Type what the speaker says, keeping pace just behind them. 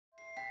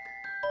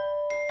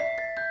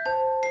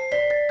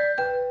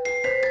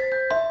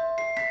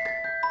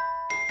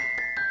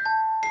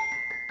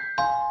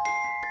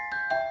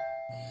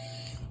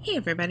Hey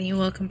everybody, and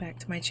welcome back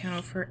to my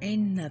channel for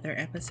another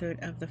episode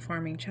of the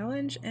farming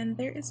challenge. And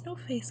there is no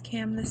face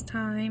cam this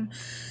time.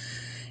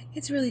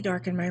 It's really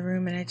dark in my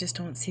room and I just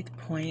don't see the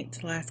point.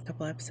 The last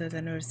couple episodes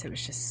I noticed it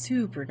was just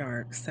super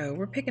dark, so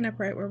we're picking up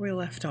right where we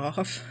left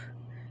off.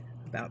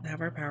 About to have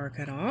our power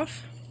cut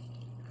off.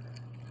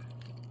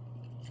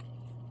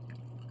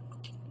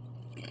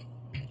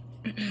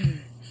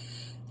 And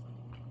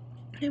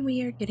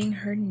we are getting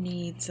her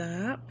needs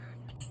up.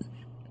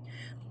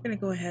 I'm gonna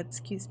go ahead,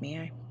 excuse me,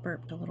 I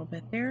burped a little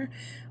bit there.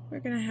 We're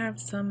gonna have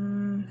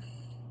some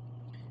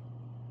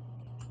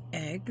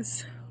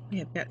eggs. We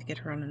have got to get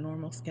her on a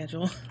normal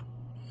schedule.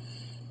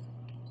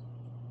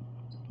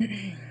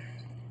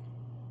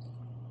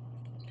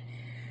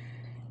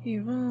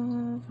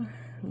 Evolve,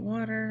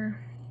 water.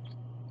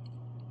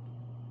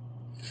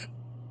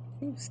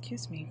 Oh,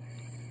 excuse me.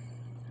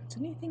 Does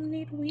anything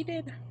need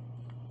weeded?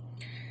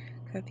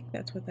 I think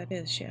that's what that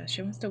is. Yeah,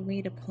 she wants to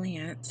weed a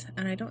plant,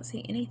 and I don't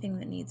see anything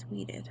that needs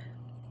weeded.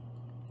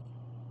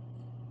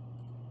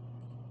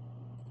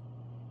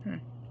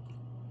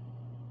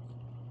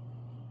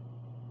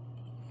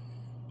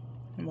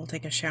 And we'll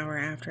take a shower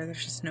after.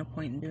 There's just no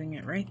point in doing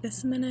it right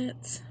this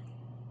minute.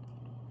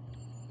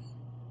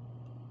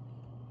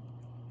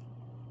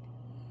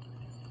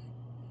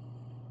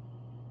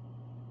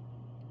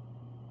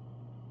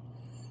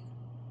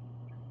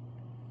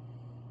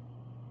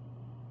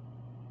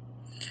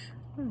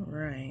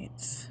 Alright.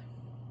 Let's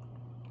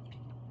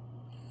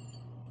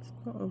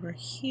go over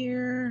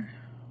here.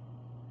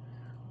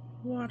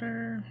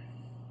 Water.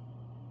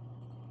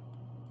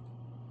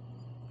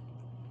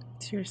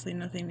 Seriously,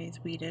 nothing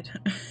needs weeded.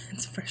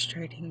 It's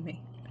frustrating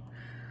me.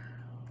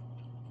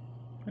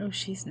 Oh,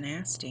 she's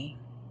nasty.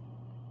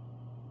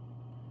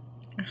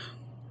 Oh,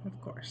 of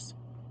course.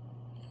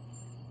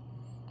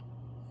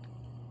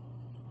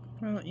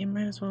 Well, you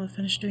might as well have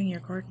finished doing your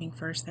gardening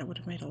first. That would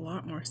have made a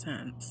lot more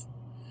sense.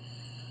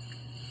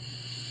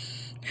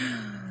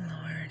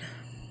 Lord.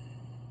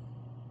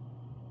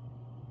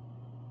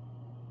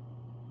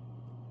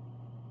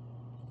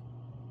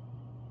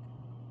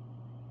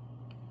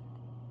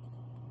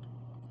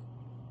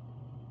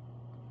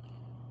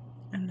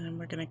 And then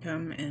we're going to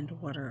come and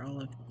water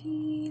all of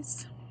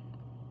these.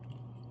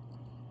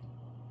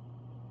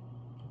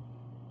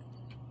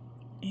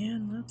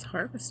 And let's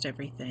harvest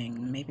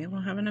everything. Maybe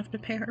we'll have enough to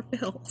pay our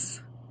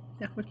bills.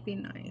 That would be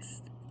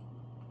nice.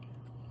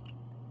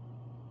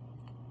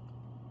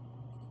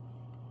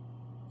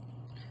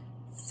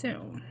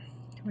 So,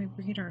 can we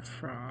breed our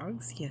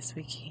frogs? Yes,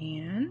 we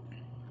can.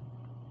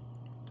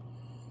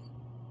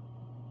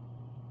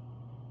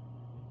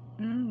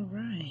 All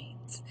right.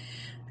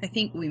 I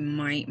think we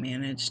might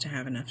manage to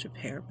have enough to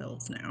pay our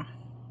bills now.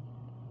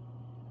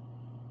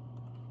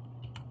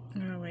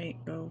 Oh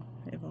wait, go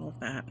evolve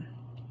that.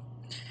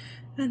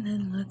 And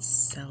then let's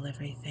sell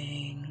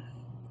everything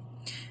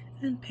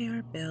and pay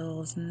our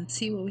bills and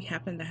see what we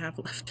happen to have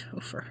left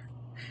over.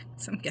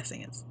 So I'm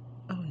guessing it's,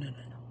 oh no,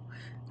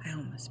 I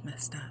almost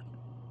messed up.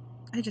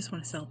 I just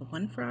want to sell the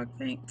one frog,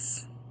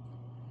 thanks.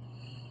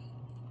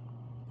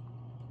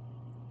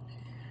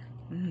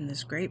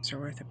 Those grapes are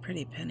worth a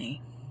pretty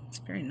penny. It's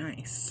very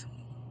nice.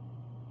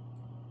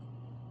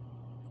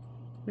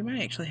 We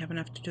might actually have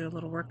enough to do a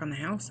little work on the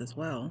house as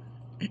well.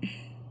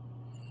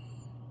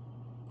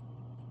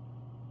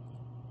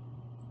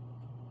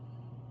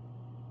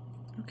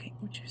 Okay,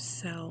 would you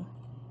sell?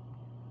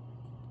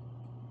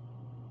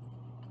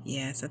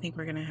 Yes, I think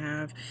we're gonna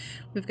have,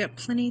 we've got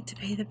plenty to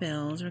pay the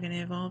bills. We're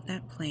gonna evolve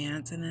that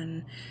plant and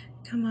then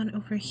come on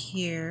over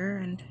here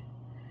and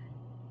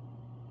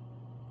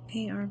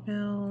pay our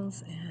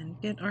bills and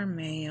get our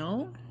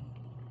mail.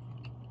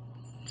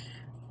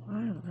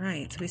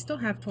 Alright, so we still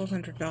have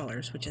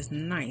 $1,200, which is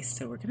nice.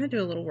 So we're gonna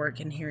do a little work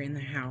in here in the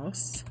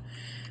house.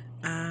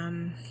 Go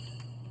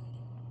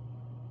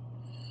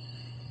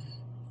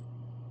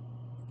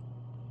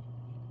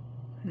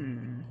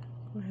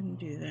ahead and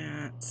do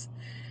that.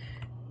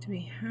 Do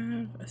we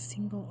have a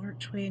single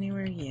archway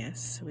anywhere?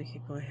 Yes, so we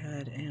could go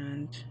ahead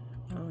and,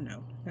 oh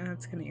no,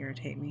 that's going to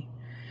irritate me.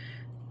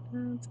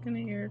 That's going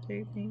to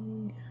irritate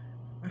me.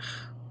 Ugh.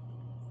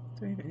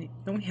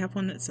 Don't we have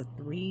one that's a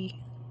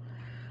 3?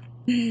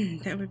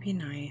 That would be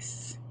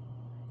nice.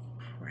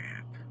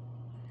 Crap.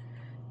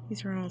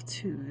 These are all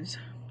 2s.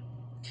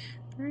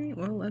 Alright,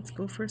 well, let's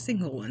go for a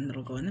single one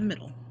that'll go in the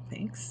middle.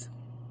 Thanks.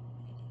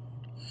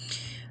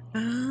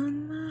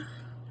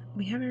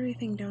 We have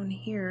everything down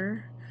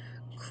here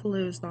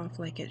closed off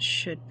like it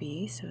should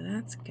be, so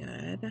that's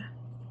good.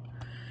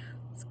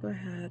 Let's go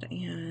ahead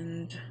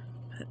and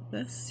put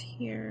this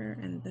here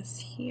and this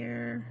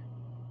here.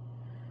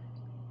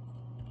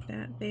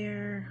 That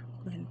there.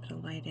 Go ahead and put a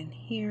light in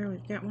here.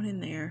 We've got one in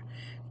there.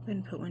 Go ahead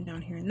and put one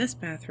down here in this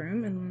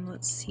bathroom, and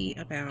let's see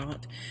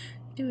about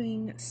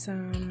doing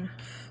some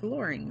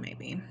flooring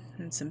maybe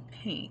and some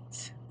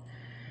paint.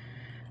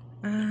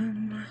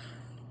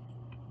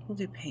 We'll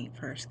do paint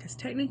first because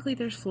technically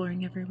there's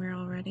flooring everywhere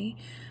already.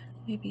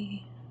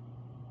 Maybe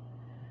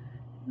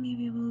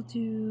we'll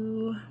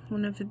do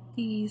one of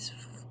these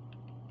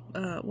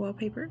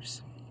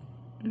wallpapers.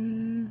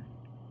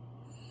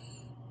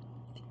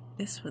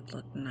 This would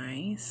look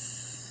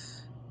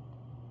nice.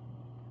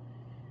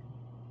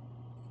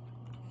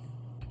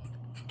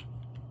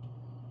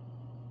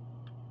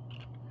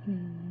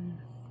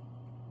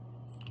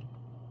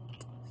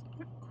 It's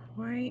not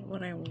quite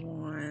what I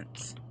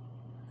want.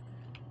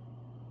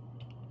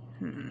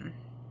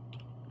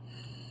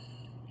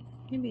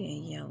 Maybe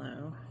a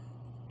yellow.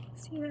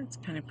 See, that's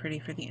kind of pretty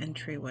for the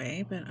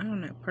entryway, but I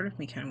don't know. Part of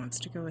me kind of wants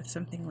to go with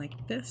something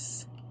like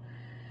this.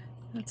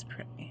 That's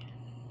pretty.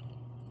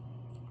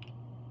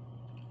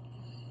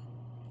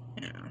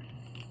 Yeah.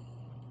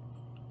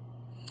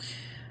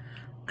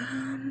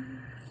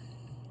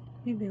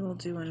 Maybe we'll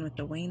do one with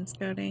the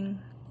wainscoting,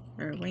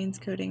 or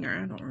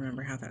I don't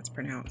remember how that's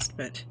pronounced,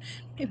 but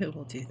maybe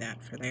we'll do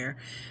that for there.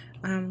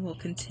 We'll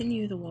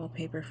continue the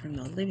wallpaper from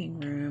the living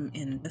room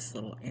in this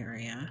little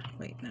area.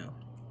 Wait, no.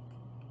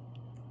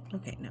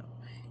 Okay, no.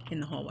 In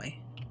the hallway.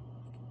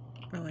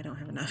 Oh, I don't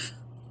have enough.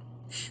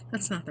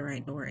 That's not the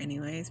right door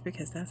anyways,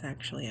 because that's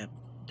actually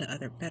the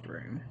other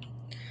bedroom.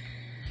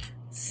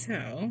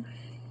 So,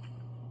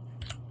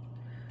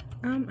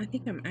 I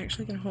think I'm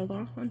actually going to hold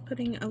off on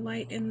putting a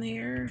light in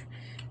there,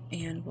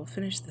 and we'll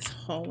finish this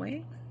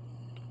hallway.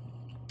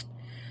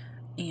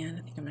 And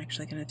I think I'm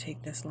actually going to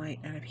take this light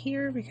out of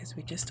here because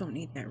we just don't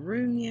need that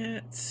room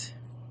yet.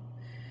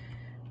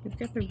 We've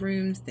got the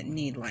rooms that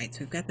need lights.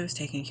 We've got those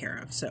taken care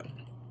of. So,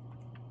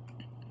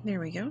 there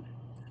we go.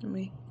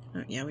 And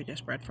oh yeah, we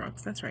just bred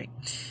frogs. That's right.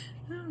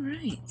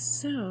 Alright,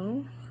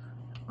 so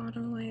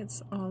auto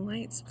lights, all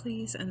lights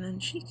please, and then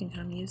she can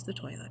come use the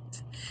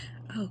toilet.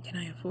 Oh, can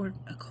I afford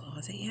a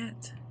closet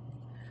yet?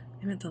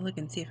 I meant to look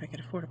and see if I could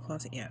afford a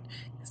closet yet.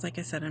 Because like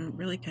I said, I'm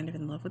really kind of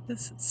in love with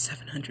this. It's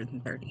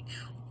 $730.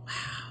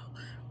 Wow.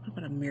 What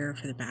about a mirror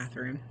for the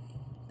bathroom?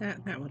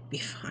 That would be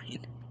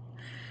fine.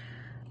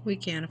 We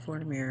can't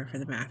afford a mirror for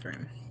the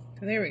bathroom.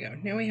 So there we go.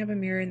 Now we have a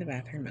mirror in the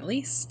bathroom at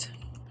least.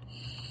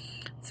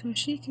 So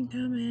she can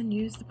come and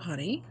use the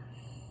potty.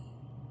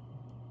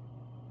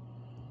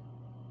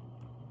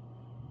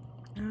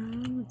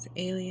 It's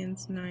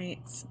aliens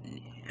nights.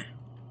 Yeah.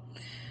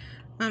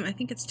 I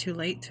think it's too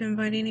late to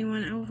invite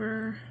anyone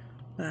over,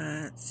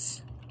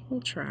 but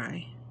we'll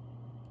try.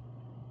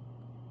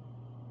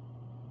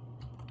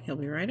 He'll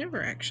be right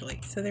over actually.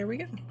 So there we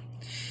go.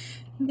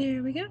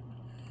 There we go.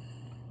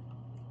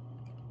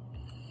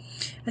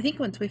 I think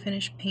once we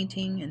finish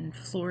painting and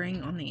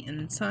flooring on the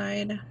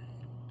inside,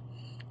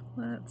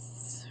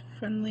 let's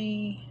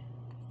friendly.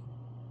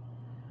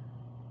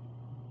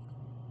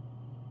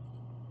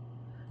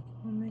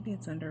 Well, maybe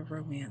it's under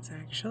romance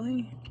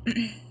actually.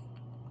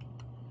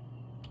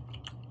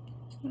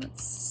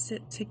 Let's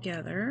sit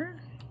together.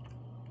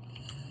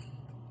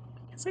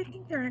 Because I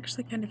think they're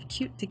actually kind of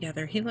cute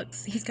together.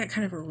 He's got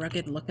kind of a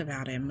rugged look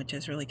about him, which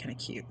is really kind of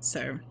cute.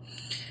 So,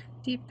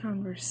 deep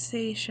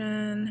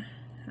conversation,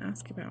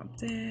 ask about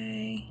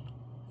day.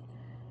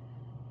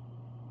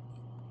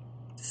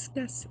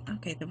 Discuss.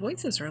 Okay, the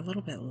voices are a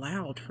little bit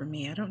loud for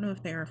me. I don't know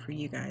if they are for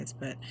you guys,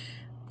 but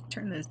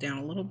turn those down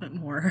a little bit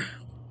more.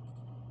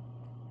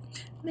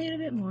 A little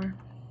bit more.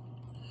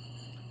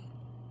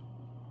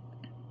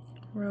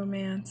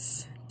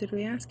 Romance. Did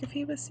we ask if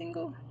he was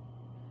single?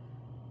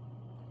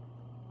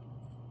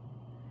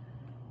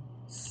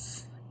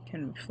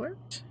 Can we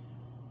flirt?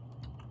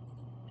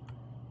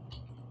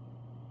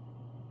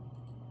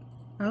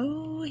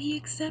 Oh, he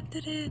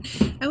accepted it.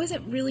 I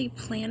wasn't really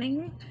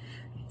planning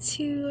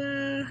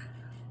to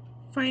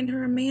find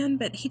her a man,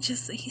 but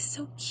he's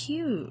so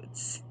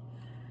cute.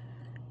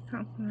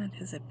 Compliment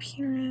his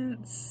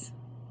appearance.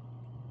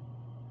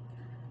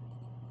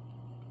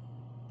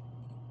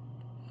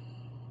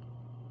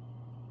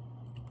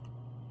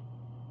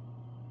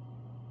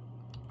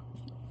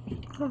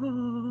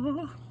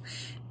 Oh,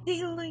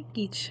 they like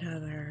each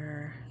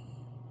other.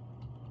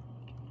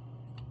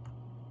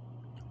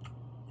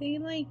 They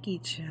like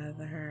each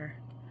other.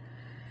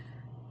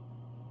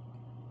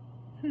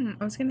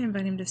 I was going to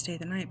invite him to stay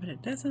the night, but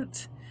it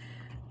doesn't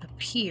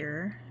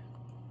appear.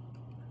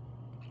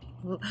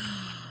 Well,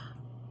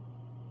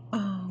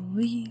 oh,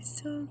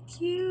 he's so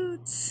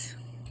cute.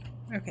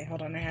 Okay,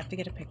 hold on. I have to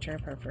get a picture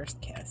of her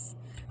first kiss.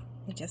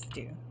 I just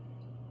do.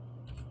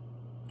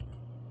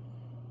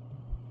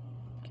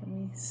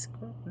 Can we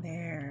scroll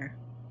there?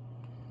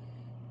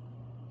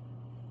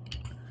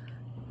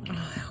 Oh,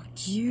 how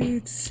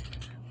cute.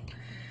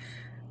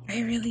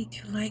 I really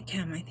do like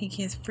him. I think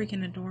he is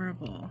freaking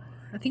adorable.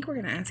 I think we're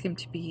going to ask him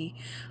to be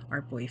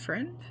our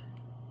boyfriend.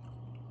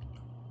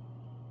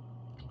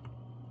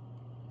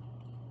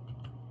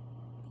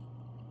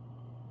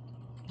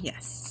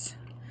 Yes.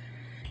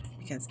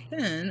 Because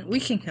then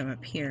we can come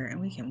up here and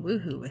we can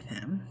woohoo with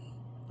him.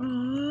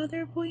 Oh,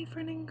 they're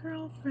boyfriend and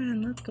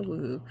girlfriend. Let's go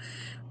woohoo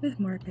with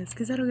Marcus,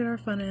 because that'll get our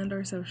fun and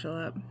our social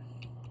up.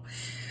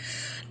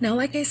 Now,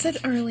 like I said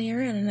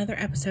earlier in another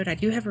episode, I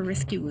do have a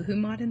risky woohoo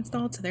mod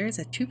installed, so there is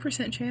a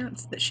 2%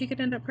 chance that she could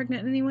end up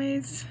pregnant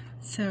anyways.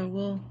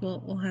 So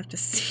we'll have to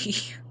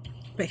see,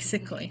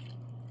 basically.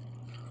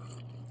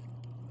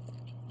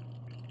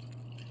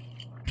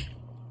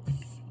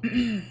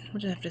 We'll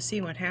just have to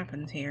see what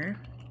happens here.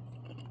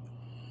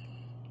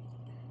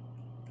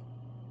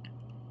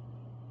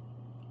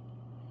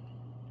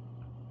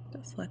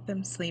 Just let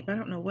them sleep. I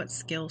don't know what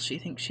skill she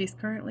thinks she's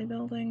currently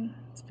building.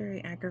 It's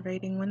very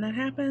aggravating when that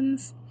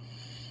happens.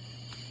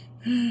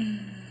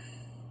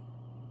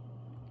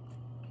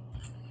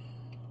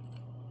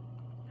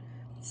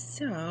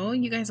 So,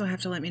 you guys will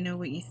have to let me know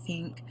what you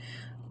think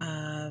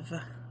of,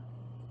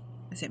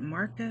 is it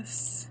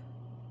Marcus?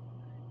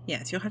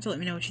 Yes, you'll have to let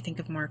me know what you think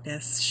of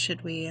Marcus.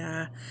 Should we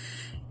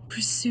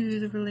pursue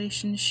the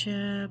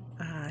relationship?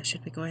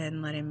 Should we go ahead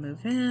and let him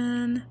move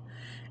in?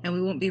 And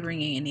we won't be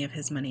bringing any of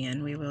his money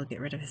in. We will get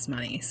rid of his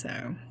money,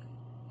 so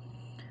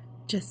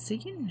just so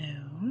you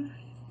know.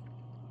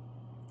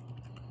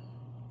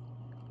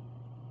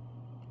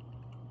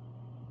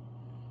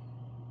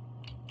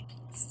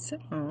 So,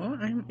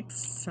 I'm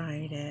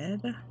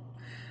excited. I'm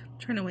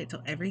trying to wait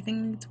till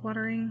everything needs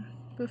watering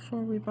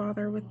before we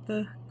bother with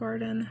the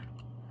garden.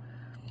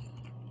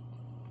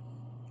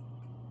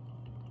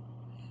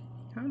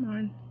 Come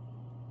on.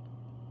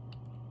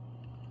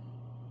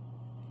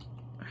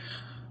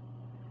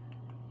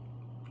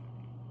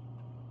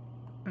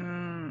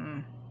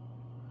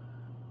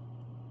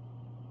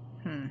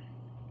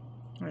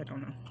 I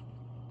don't know.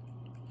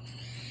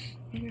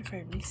 Maybe if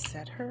I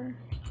reset her.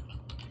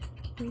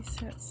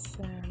 Reset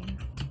Sim.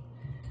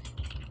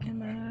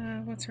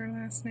 Emma, what's her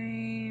last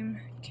name?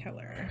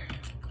 Keller.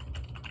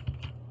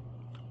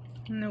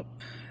 Nope,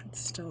 it's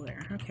still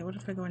there. Okay, what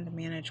if I go into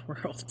Manage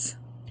Worlds?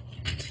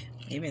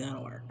 Maybe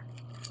that'll work.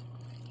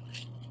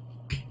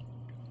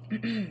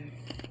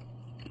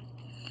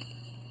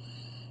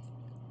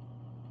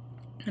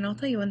 And I'll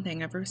tell you one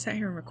thing, I've sat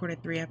here and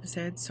recorded 3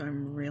 episodes, so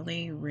I'm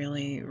really,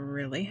 really,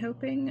 really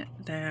hoping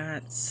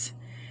that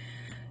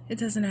it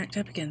doesn't act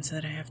up again so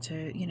that I have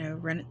to, you know,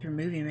 run it through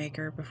Movie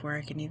Maker before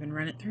I can even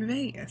run it through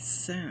Vegas.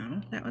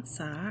 So, that would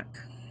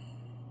suck.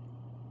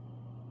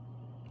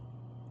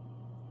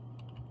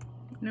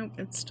 Nope,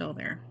 it's still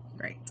there.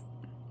 Great.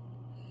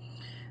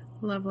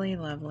 Lovely,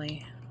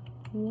 lovely.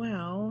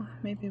 Well,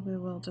 maybe we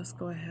will just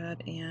go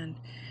ahead and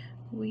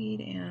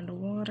weed and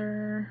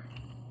water.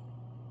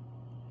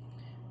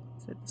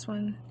 Is it this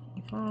one?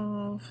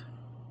 Evolve.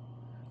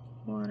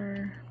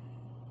 Water.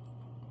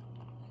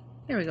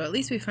 There we go. At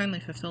least we finally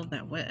fulfilled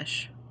that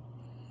wish.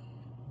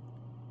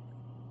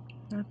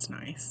 That's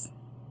nice.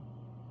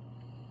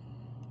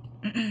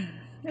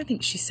 I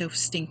think she's so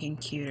stinking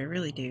cute. I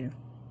really do.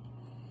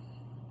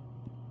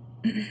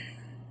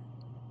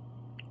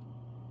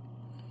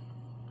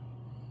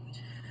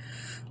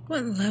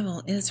 What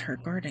level is her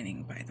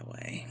gardening, by the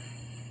way?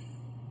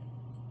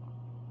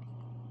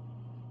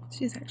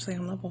 She's actually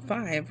on level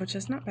 5, which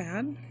is not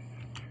bad.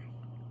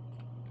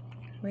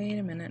 Wait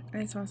a minute.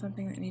 I saw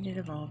something that needed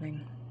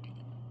evolving.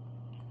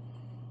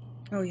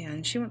 Oh yeah,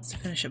 and she wants to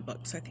finish a book,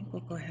 so I think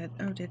we'll go ahead.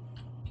 Oh, did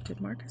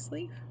Marcus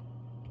leave?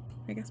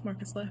 I guess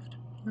Marcus left.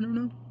 I don't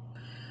know.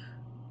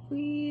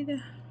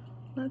 Read.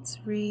 Let's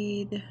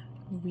read.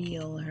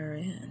 Reel her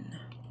in.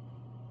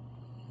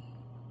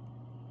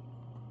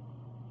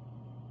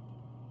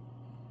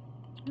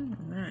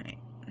 Alright.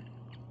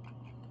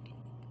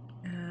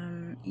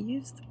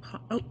 Use the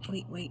pot. Oh,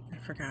 wait, I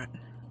forgot.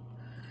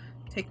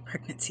 Take a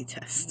pregnancy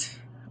test.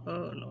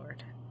 Oh,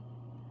 Lord.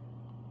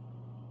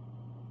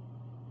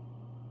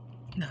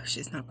 No,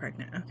 she's not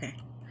pregnant. Okay.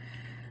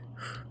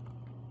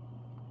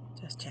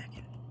 Just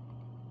checking.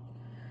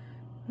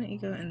 Why don't you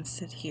go and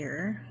sit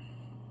here?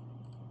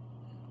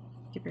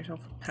 Give yourself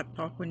a pep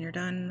talk when you're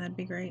done. That'd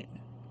be great.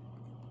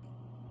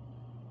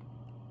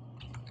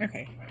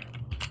 Okay.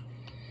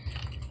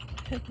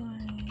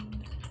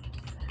 Headline.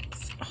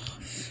 That's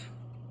off.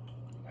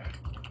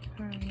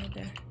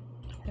 Hide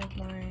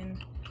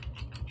headline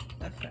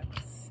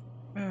effects.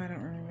 Oh, I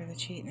don't remember the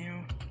cheat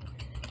now.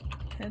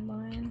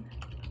 Headline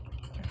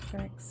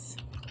effects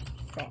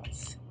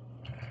false.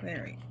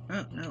 There we go.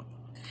 Oh, no.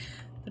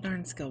 The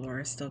darn skill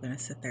bar is still going to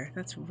sit there.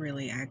 That's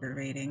really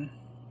aggravating.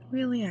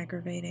 Really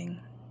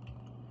aggravating.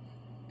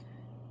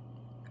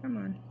 Come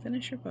on,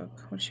 finish your book.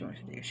 What does she want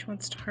to do? She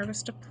wants to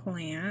harvest a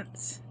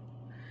plant.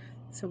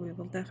 So we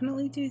will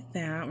definitely do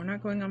that. We're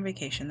not going on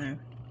vacation, though.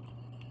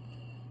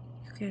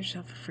 Go get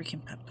yourself a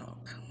freaking pep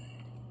talk.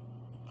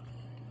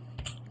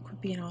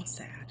 Quit being all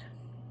sad.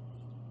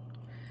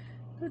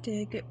 Go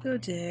dig, go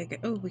dig.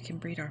 Oh, we can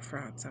breed our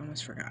frogs. I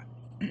almost forgot.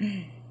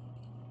 Is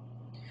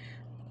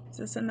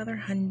this another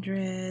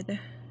 100?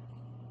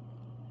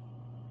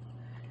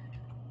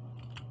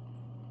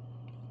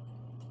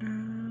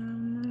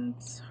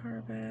 Let's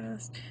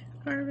harvest.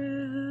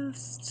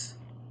 Harvest.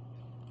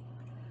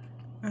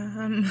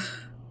 Oh.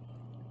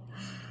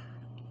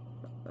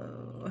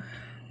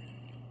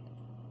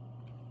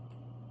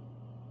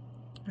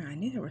 I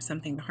knew there was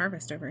something to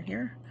harvest over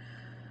here.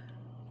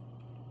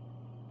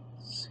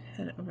 Let's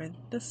head over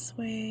this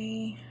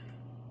way.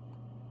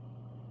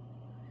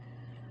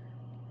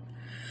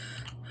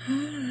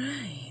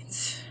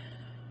 Alright.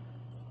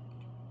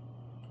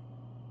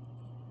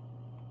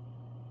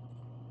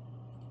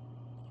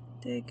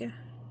 Dig.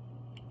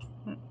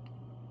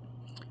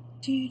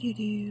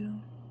 Do.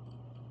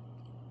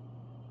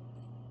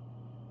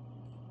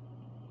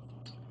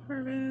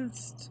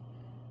 Harvest.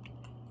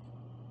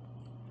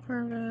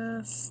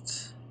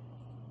 Harvest.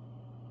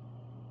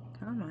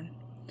 Come on.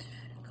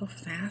 Go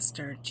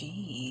faster.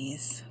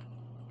 Jeez.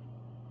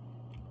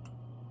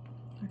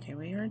 Okay,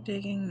 we are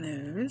digging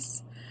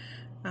those.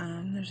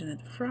 There's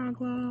another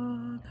frog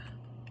log.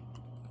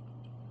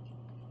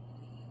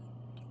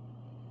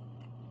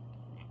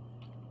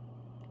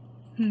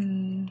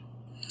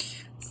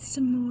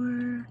 Some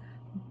more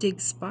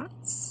dig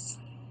spots.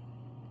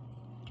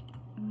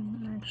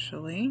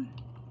 Actually,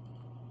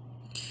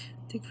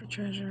 dig for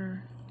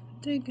treasure.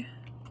 Dig.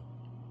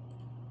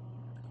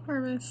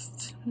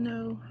 Harvest.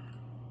 No.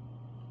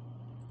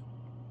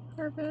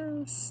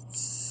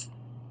 Harvests.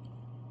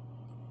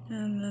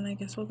 And then I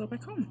guess we'll go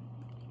back home.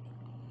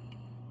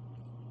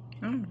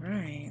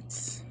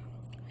 Alright.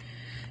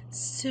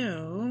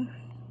 So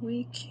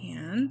we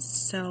can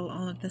sell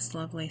all of this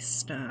lovely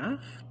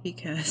stuff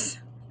because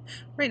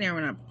right now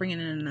we're not bringing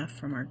in enough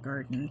from our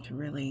garden to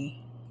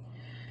really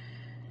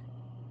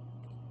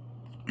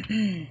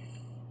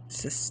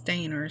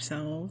sustain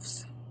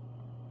ourselves.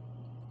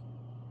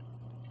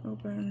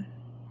 Open.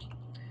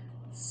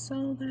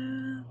 Sell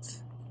that.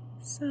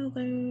 Sell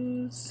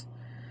those.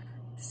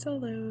 Sell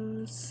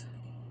those.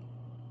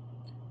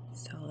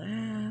 Sell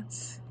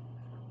that.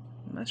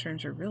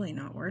 Mushrooms are really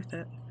not worth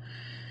it.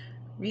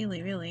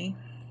 Really, really.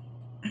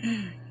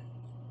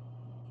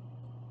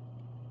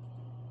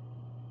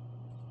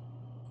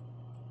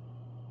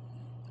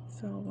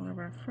 Sell one of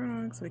our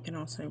frogs. We can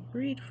also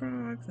breed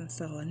frogs and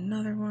sell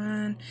another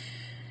one.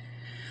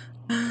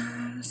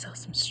 Sell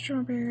some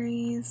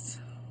strawberries.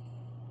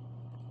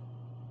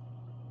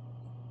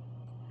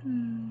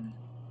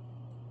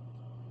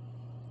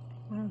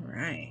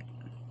 Alright,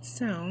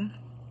 so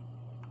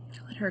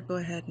let her go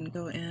ahead and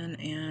go in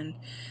and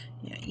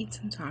eat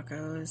some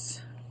tacos.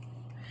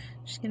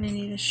 She's gonna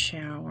need a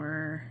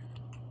shower.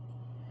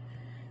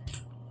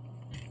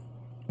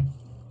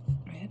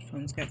 My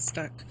headphones got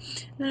stuck.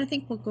 And then I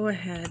think we'll go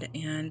ahead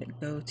and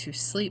go to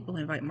sleep. We'll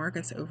invite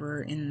Marcus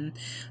over in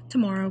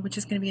tomorrow, which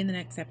is going to be in the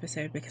next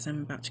episode, because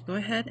I'm about to go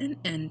ahead and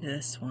end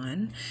this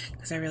one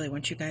because I really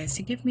want you guys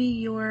to give me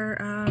your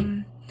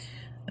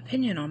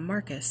opinion on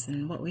Marcus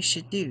and what we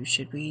should do.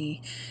 Should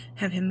we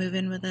have him move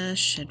in with us?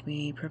 Should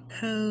we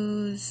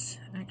propose?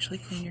 Actually,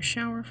 clean your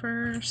shower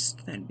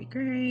first. That'd be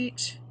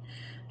great.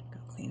 Go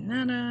clean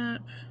that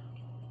up.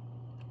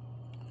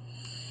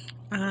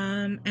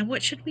 And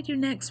what should we do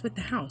next with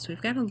the house?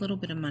 We've got a little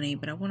bit of money,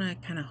 but I want to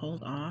kind of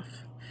hold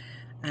off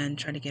and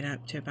try to get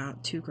up to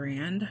about $2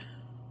 grand.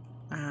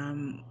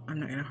 I'm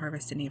not going to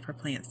harvest any of her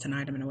plants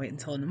tonight. I'm going to wait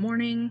until in the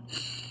morning.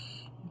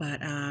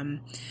 But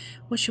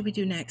what should we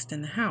do next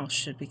in the house?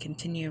 Should we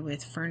continue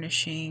with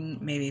furnishing?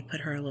 Maybe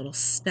put her a little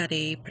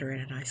study, put her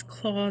in a nice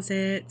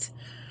closet,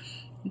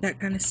 that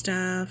kind of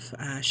stuff.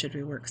 Should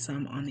we work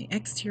some on the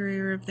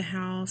exterior of the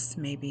house?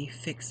 Maybe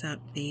fix up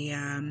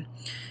the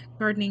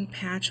gardening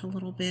patch a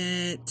little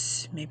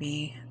bit.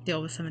 Maybe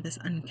deal with some of this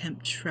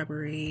unkempt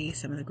shrubbery,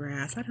 some of the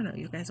grass. I don't know.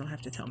 You guys will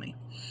have to tell me.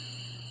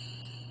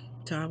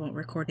 So I won't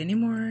record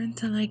anymore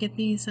until I get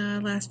these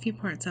last few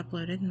parts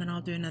uploaded, and then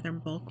I'll do another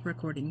bulk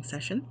recording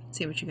session.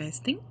 See what you guys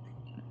think.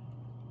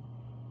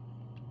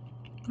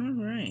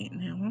 Alright,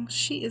 now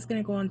she is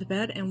going to go on to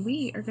bed, and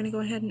we are going to go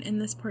ahead and end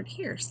this part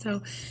here.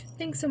 So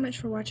thanks so much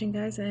for watching,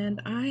 guys,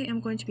 and I am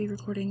going to be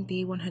recording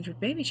the 100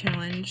 baby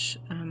challenge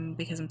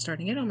because I'm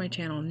starting it on my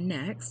channel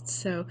next.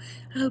 So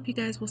I hope you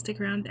guys will stick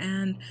around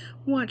and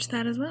watch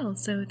that as well.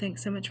 So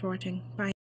thanks so much for watching. Bye.